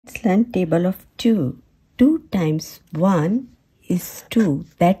Let's learn table of 2. 2 times 1 is 2.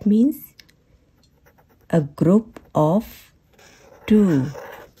 That means a group of 2.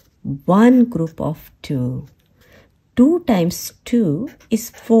 One group of 2. 2 times 2 is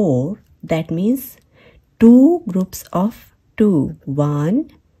 4. That means 2 groups of 2.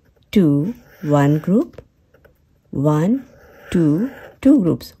 1, 2, 1 group. 1, 2, 2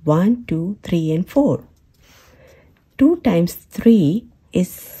 groups. 1, 2, 3 and 4. 2 times 3 is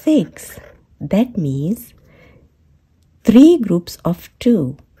 6. That means 3 groups of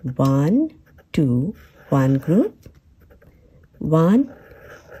 2. 1, 2, 1 group. 1,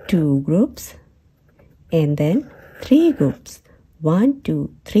 2 groups. And then 3 groups. 1,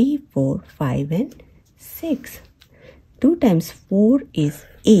 2, 3, 4, 5 and 6. 2 times 4 is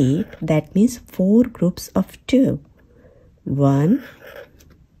 8. That means 4 groups of 2. 1,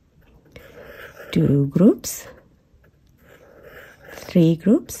 2 groups. 3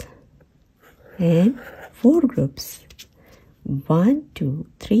 groups and 4 groups. 1, 2,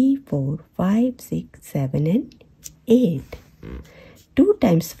 3, 4, 5, 6, 7 and 8. 2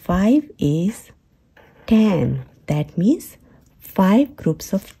 times 5 is 10. That means 5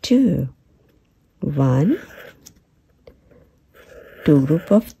 groups of 2. 1, 2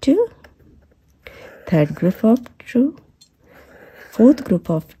 group of 2, third group of 2, fourth group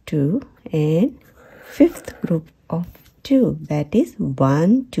of 2 and fifth group of 2. That is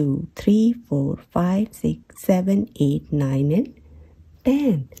 1, 2, 3, 4, 5, 6, 7, 8, 9 and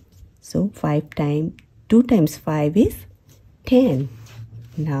 10. So 2 times 5 is 10.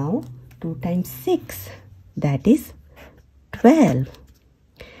 Now 2 times 6, that is 12.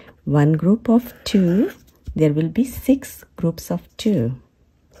 One group of 2, there will be 6 groups of 2.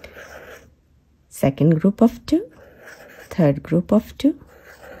 Second group of 2, third group of 2,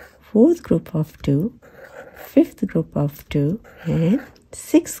 fourth group of 2, fifth group of 2 and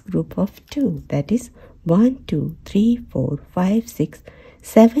sixth group of 2. That is 1, 2, 3, 4, 5, 6,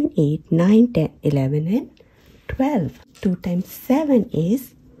 7, 8, 9, 10, 11 and 12. 2 times 7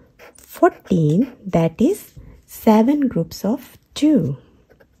 is 14. That is 7 groups of 2.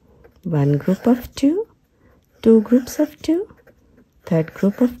 One group of 2, 2 groups of 2, third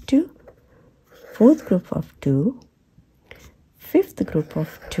group of 2, fourth group of 2, fifth group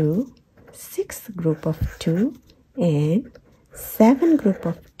of 2, sixth group of 2 and 7 group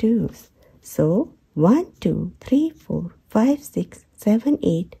of 2s. So 1, 2, 3, 4, 5, 6, 7,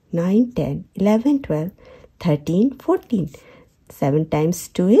 8, 9, 10, 11, 12, 13, 14. 7 times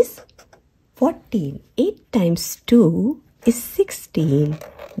 2 is 14. 8 times 2 is 16.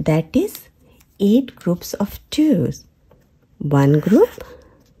 That is 8 groups of 2s. 1 group,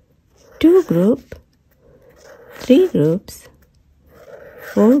 2 group, 3 groups,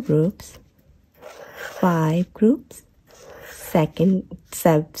 4 groups, 5 groups,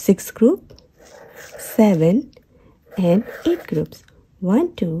 6 group, 7 and 8 groups.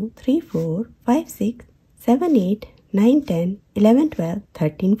 1, 2, 3, 4, 5, 6, 7, 8, 9, 10, 11, 12,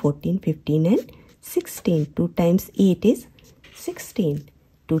 13, 14, 15 and 16. 2 times 8 is 16.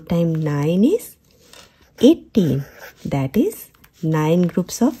 2 times 9 is 18. That is 9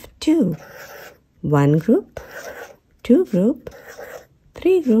 groups of 2. 1 group, 2 group,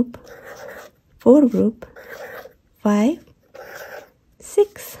 3 group, 4 group, 5,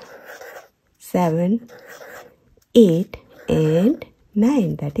 6, 7, 8 and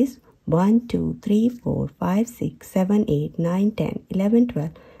 9. That is 1, 2, 3, 4, 5, 6, 7, 8, 9, 10, 11, 12,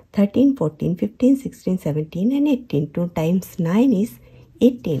 13, 14, 15, 16, 17 and 18. 2 times 9 is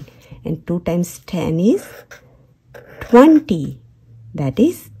 18 and 2 times 10 is 20. That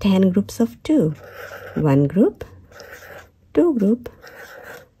is 10 groups of 2. 1 group, 2 group,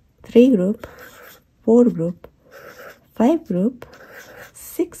 3 group, 4 group, 5 group,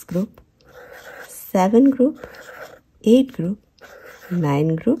 6 group, 7 group, 8 group,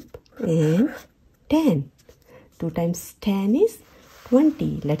 9 group and 10. 2 times 10 is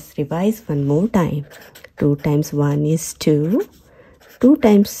 20. Let's revise one more time. 2 times 1 is 2. 2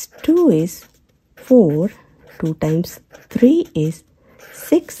 times 2 is 4. 2 times 3 is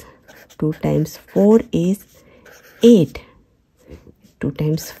 6. 2 times 4 is 8. 2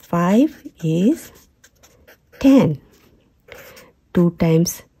 times 5 is 10. 2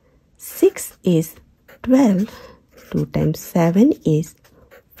 times 6 is 12. 2 times 7 is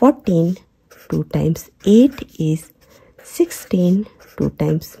 14. 2 times 8 is 16. 2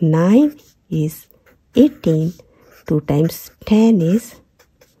 times 9 is 18. 2 times 10 is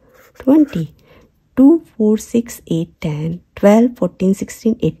 20. 2, 4, 6, 8, 10, 12, 14,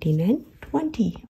 16, 18 and 20.